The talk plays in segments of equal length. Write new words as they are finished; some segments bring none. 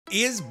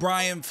Is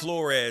Brian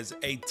Flores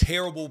a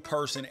terrible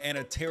person and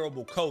a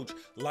terrible coach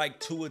like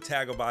Tua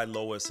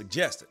Tagovailoa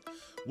suggested?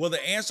 Well,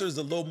 the answer is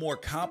a little more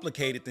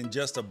complicated than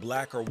just a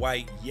black or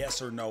white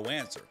yes or no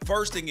answer.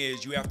 First thing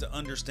is you have to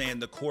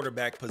understand the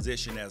quarterback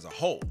position as a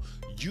whole.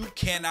 You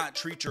cannot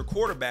treat your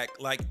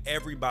quarterback like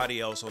everybody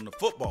else on the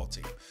football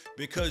team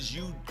because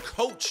you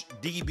coach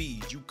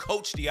DBs, you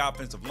coach the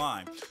offensive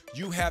line.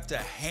 You have to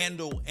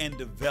handle and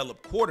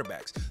develop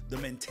quarterbacks. The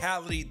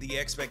mentality, the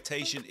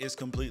expectation is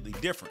completely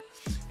different.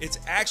 It's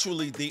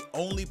actually the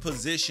only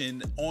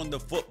position on the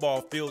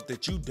football field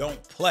that you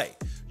don't play.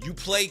 You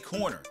play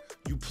corner.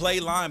 You play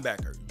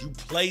linebacker, you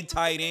play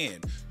tight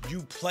end,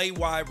 you play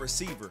wide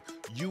receiver.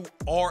 You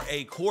are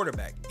a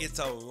quarterback. It's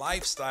a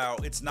lifestyle.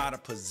 It's not a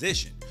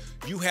position.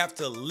 You have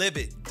to live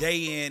it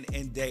day in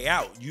and day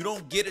out. You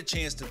don't get a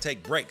chance to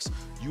take breaks.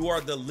 You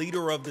are the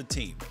leader of the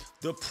team.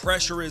 The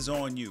pressure is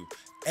on you.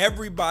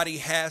 Everybody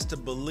has to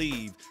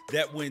believe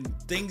that when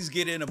things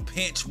get in a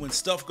pinch, when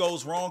stuff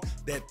goes wrong,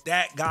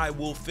 that guy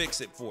will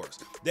fix it for us,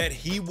 that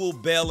he will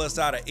bail us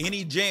out of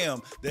any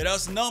jam that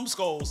us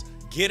numbskulls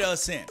get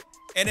us in.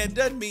 And it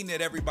doesn't mean that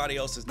everybody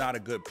else is not a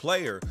good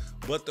player,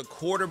 but the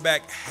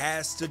quarterback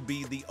has to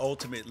be the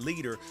ultimate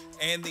leader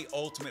and the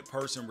ultimate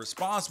person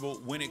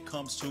responsible when it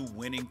comes to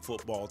winning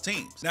football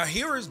teams. Now,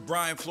 here is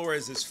Brian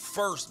Flores'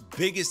 first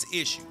biggest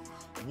issue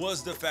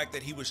was the fact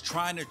that he was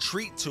trying to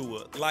treat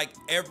Tua like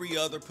every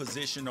other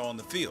position on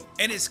the field.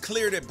 And it's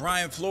clear that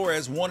Brian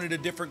Flores wanted a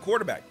different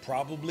quarterback,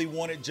 probably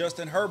wanted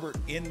Justin Herbert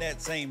in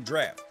that same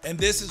draft. And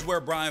this is where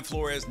Brian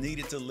Flores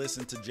needed to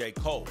listen to J.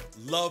 Cole.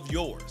 Love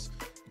yours.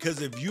 Because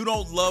if you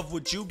don't love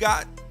what you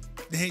got,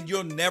 then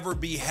you'll never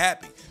be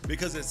happy.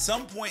 Because at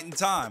some point in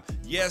time,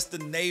 yes, the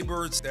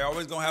neighbors, they're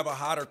always going to have a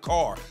hotter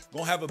car,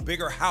 going to have a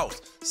bigger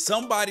house.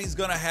 Somebody's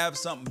going to have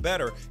something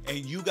better, and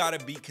you got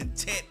to be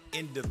content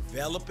in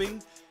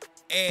developing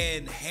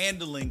and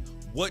handling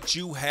what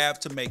you have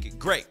to make it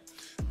great.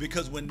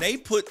 Because when they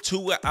put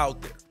Tua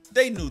out there,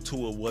 they knew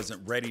Tua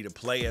wasn't ready to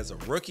play as a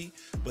rookie,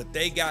 but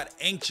they got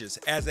anxious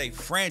as a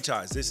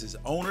franchise. This is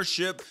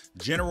ownership,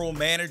 general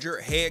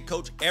manager, head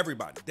coach,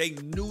 everybody. They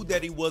knew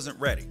that he wasn't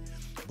ready,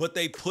 but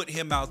they put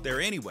him out there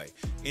anyway,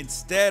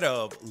 instead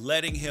of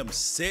letting him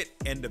sit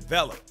and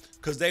develop.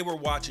 Because they were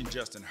watching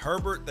Justin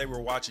Herbert, they were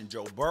watching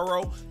Joe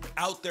Burrow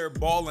out there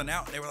balling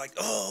out. And they were like,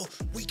 oh,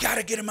 we got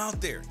to get him out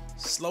there.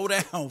 Slow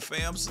down,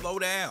 fam, slow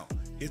down.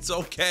 It's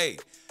okay.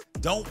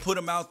 Don't put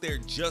him out there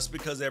just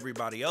because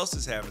everybody else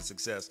is having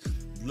success.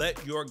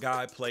 Let your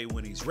guy play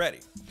when he's ready.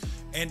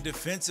 And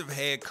defensive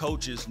head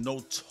coaches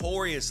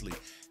notoriously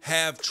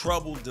have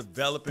trouble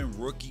developing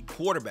rookie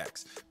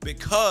quarterbacks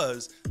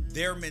because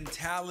their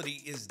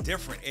mentality is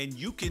different. And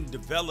you can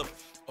develop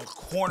a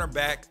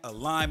cornerback, a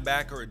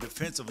linebacker, a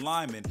defensive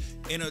lineman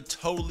in a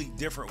totally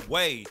different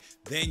way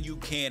than you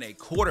can a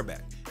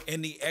quarterback.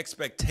 And the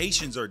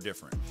expectations are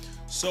different.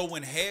 So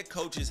when head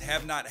coaches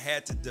have not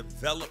had to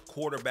develop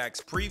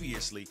quarterbacks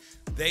previously,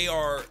 they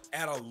are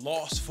at a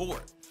loss for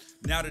it.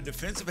 Now, the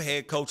defensive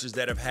head coaches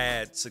that have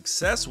had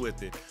success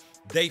with it,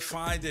 they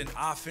find an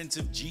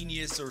offensive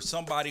genius or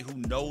somebody who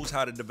knows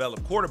how to develop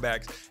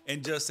quarterbacks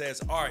and just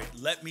says, all right,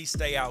 let me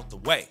stay out the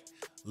way.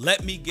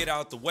 Let me get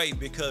out the way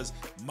because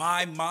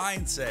my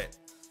mindset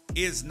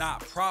is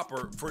not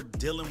proper for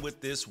dealing with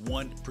this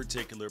one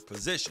particular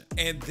position.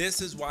 And this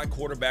is why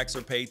quarterbacks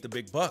are paid the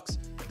big bucks.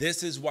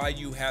 This is why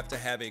you have to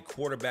have a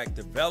quarterback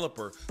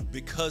developer,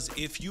 because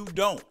if you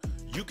don't,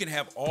 you can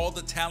have all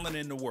the talent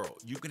in the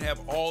world. You can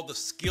have all the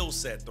skill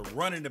set, the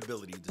running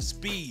ability, the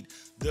speed,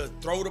 the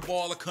throw the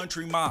ball a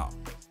country mile.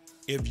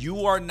 If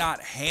you are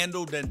not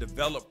handled and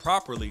developed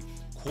properly,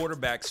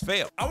 quarterbacks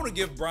fail. I want to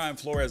give Brian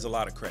Flores a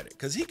lot of credit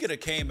because he could have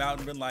came out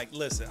and been like,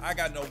 listen, I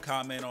got no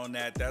comment on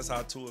that. That's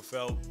how Tua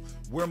felt.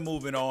 We're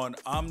moving on.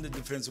 I'm the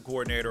defensive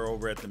coordinator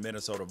over at the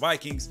Minnesota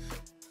Vikings.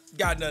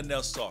 Got nothing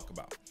else to talk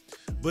about.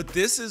 But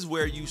this is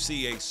where you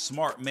see a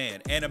smart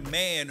man and a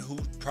man who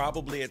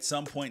probably at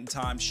some point in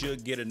time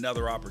should get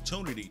another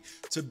opportunity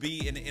to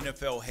be an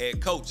NFL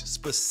head coach,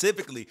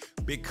 specifically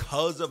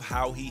because of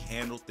how he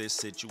handled this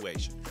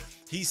situation.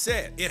 He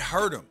said it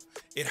hurt him.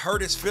 It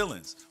hurt his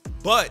feelings,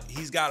 but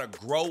he's got to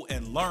grow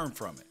and learn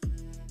from it.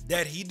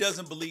 That he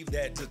doesn't believe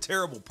that it's a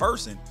terrible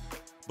person,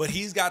 but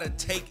he's got to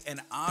take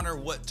and honor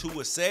what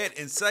Tua said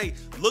and say,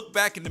 look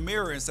back in the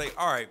mirror and say,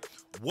 all right,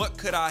 what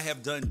could I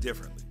have done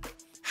differently?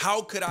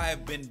 How could I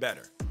have been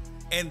better?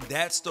 And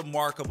that's the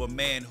mark of a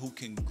man who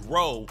can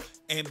grow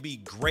and be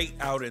great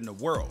out in the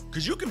world.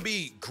 Because you can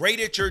be great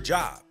at your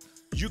job.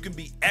 You can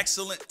be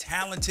excellent,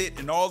 talented,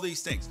 and all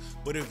these things.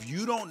 But if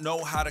you don't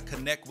know how to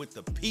connect with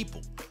the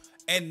people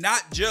and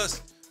not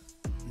just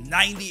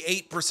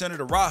 98% of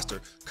the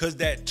roster, because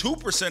that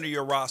 2% of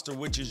your roster,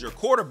 which is your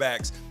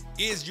quarterbacks,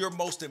 is your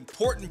most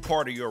important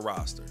part of your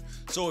roster.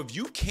 So if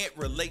you can't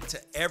relate to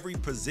every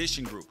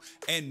position group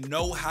and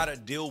know how to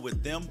deal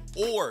with them,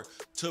 or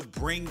to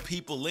bring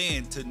people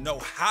in to know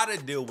how to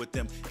deal with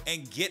them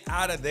and get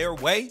out of their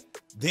way,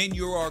 then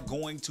you are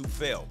going to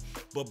fail.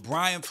 But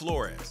Brian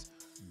Flores,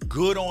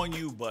 good on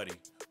you, buddy.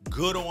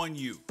 Good on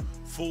you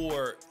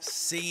for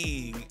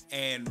seeing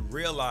and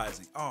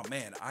realizing, oh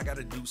man, I got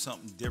to do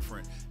something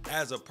different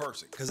as a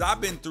person. Because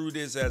I've been through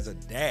this as a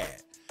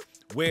dad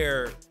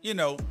where,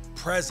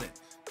 present,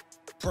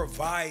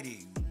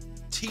 providing,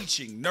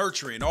 teaching,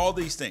 nurturing, all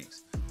these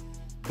things.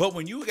 But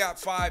when you got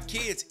 5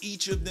 kids,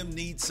 each of them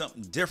needs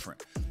something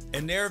different.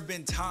 And there have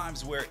been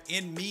times where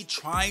in me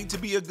trying to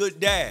be a good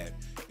dad,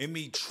 in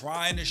me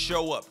trying to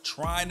show up,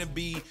 trying to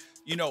be,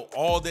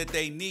 all that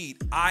they need,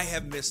 I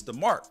have missed the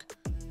mark.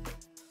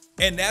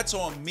 And that's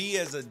on me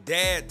as a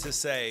dad to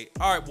say,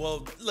 all right,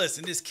 well,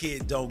 listen, this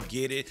kid don't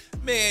get it.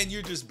 Man,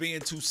 you're just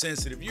being too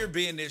sensitive. You're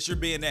being this, you're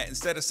being that.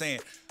 Instead of saying,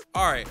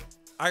 all right,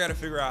 I got to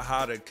figure out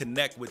how to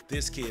connect with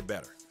this kid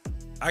better.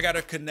 I got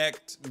to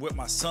connect with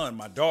my son,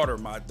 my daughter,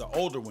 the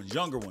older ones,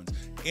 younger ones,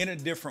 in a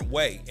different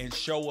way and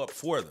show up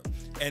for them.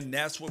 And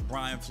that's what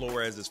Brian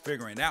Flores is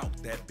figuring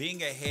out, that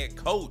being a head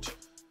coach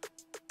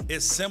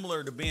is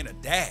similar to being a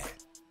dad.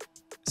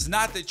 It's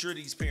not that you're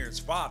these parents'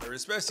 father,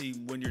 especially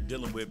when you're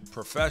dealing with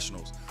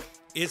professionals.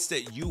 It's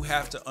that you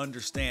have to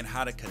understand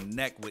how to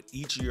connect with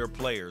each of your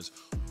players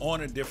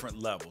on a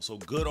different level. So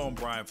good on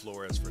Brian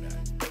Flores for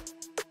that.